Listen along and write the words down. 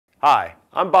Hi,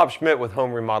 I'm Bob Schmidt with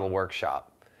Home Remodel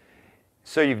Workshop.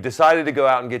 So you've decided to go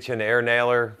out and get you an air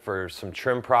nailer for some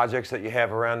trim projects that you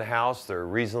have around the house. They're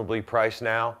reasonably priced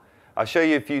now. I'll show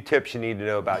you a few tips you need to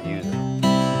know about using them.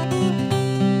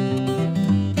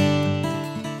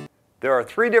 There are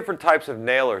three different types of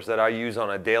nailers that I use on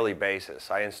a daily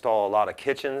basis. I install a lot of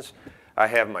kitchens. I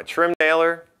have my trim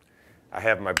nailer, I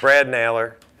have my brad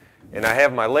nailer, and I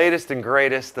have my latest and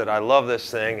greatest that I love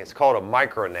this thing. It's called a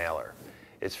micro nailer.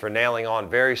 It's for nailing on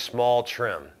very small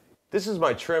trim. This is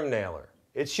my trim nailer.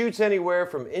 It shoots anywhere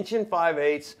from 1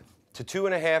 5/8" to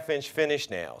 2.5" finish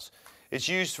nails. It's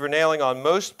used for nailing on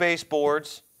most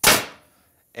baseboards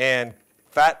and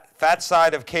fat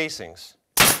side of casings.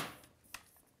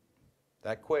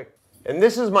 That quick. And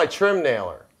this is my trim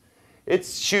nailer. It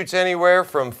shoots anywhere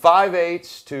from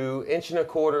 5/8" to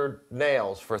 1¼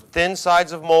 nails for thin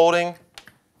sides of molding.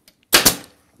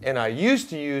 And I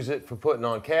used to use it for putting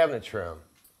on cabinet trim,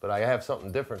 but I have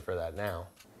something different for that now.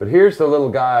 But here's the little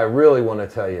guy I really want to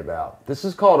tell you about. This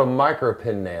is called a micro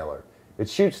pin nailer. It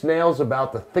shoots nails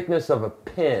about the thickness of a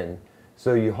pin,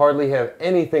 so you hardly have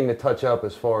anything to touch up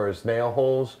as far as nail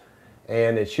holes.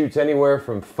 And it shoots anywhere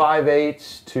from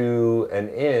 5/8" to 1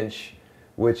 inch,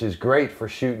 which is great for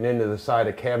shooting into the side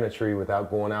of cabinetry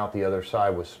without going out the other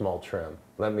side with small trim.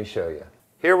 Let me show you.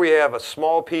 Here we have a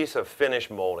small piece of finish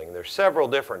molding. There's several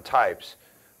different types.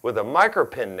 With a micro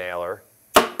pin nailer,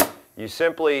 you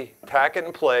simply tack it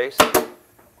in place,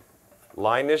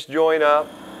 line this joint up,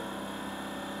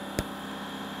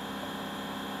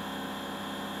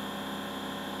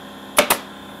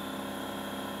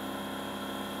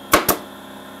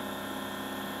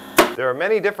 there are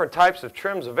many different types of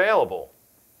trims available.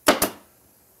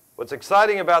 What's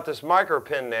exciting about this micro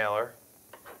pin nailer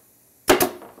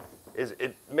is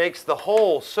it makes the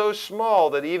hole so small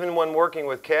that even when working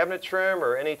with cabinet trim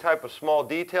or any type of small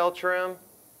detail trim,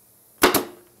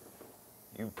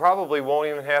 you probably won't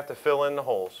even have to fill in the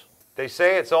holes. They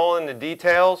say it's all in the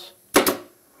details.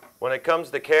 When it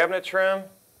comes to cabinet trim,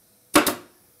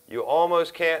 you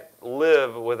almost can't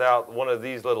live without one of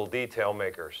these little detail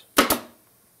makers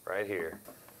right here.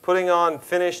 Putting on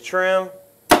finished trim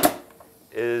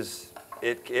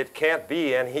it can't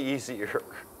be any easier.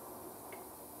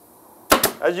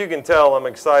 As you can tell, I'm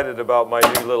excited about my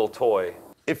new little toy.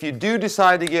 If you do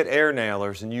decide to get air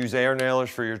nailers and use air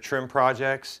nailers for your trim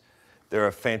projects, they're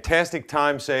a fantastic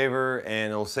time saver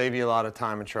and it'll save you a lot of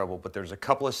time and trouble, but there's a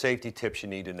couple of safety tips you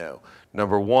need to know.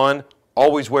 Number one,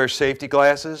 always wear safety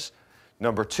glasses.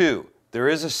 Number two, there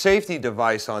is a safety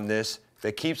device on this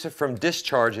that keeps it from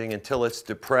discharging until it's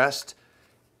depressed,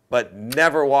 but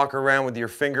never walk around with your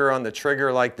finger on the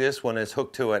trigger like this when it's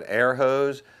hooked to an air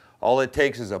hose. All it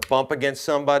takes is a bump against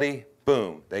somebody,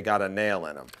 boom, they got a nail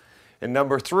in them. And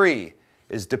number three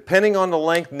is, depending on the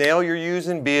length nail you're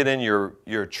using, be it in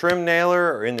your trim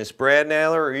nailer or in this brad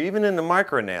nailer or even in the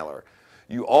micro nailer,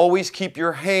 you always keep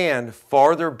your hand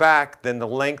farther back than the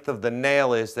length of the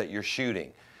nail is that you're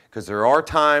shooting. Because there are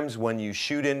times when you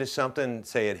shoot into something,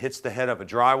 say it hits the head of a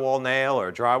drywall nail or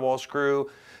a drywall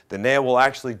screw, the nail will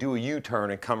actually do a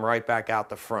U-turn and come right back out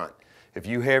the front. If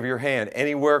you have your hand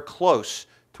anywhere close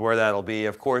to where that'll be,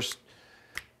 of course,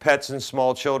 pets and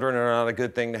small children are not a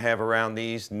good thing to have around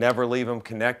these. Never leave them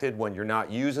connected when you're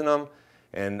not using them.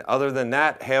 And other than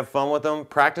that, have fun with them.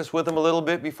 Practice with them a little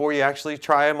bit before you actually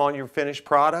try them on your finished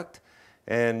product,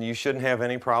 and you shouldn't have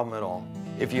any problem at all.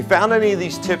 If you found any of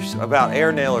these tips about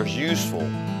air nailers useful,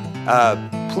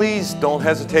 please don't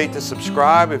hesitate to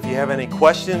subscribe. If you have any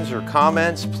questions or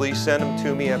comments, please send them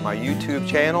to me at my YouTube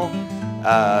channel.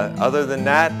 Other than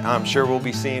that, I'm sure we'll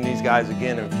be seeing these guys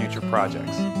again in future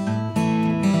projects.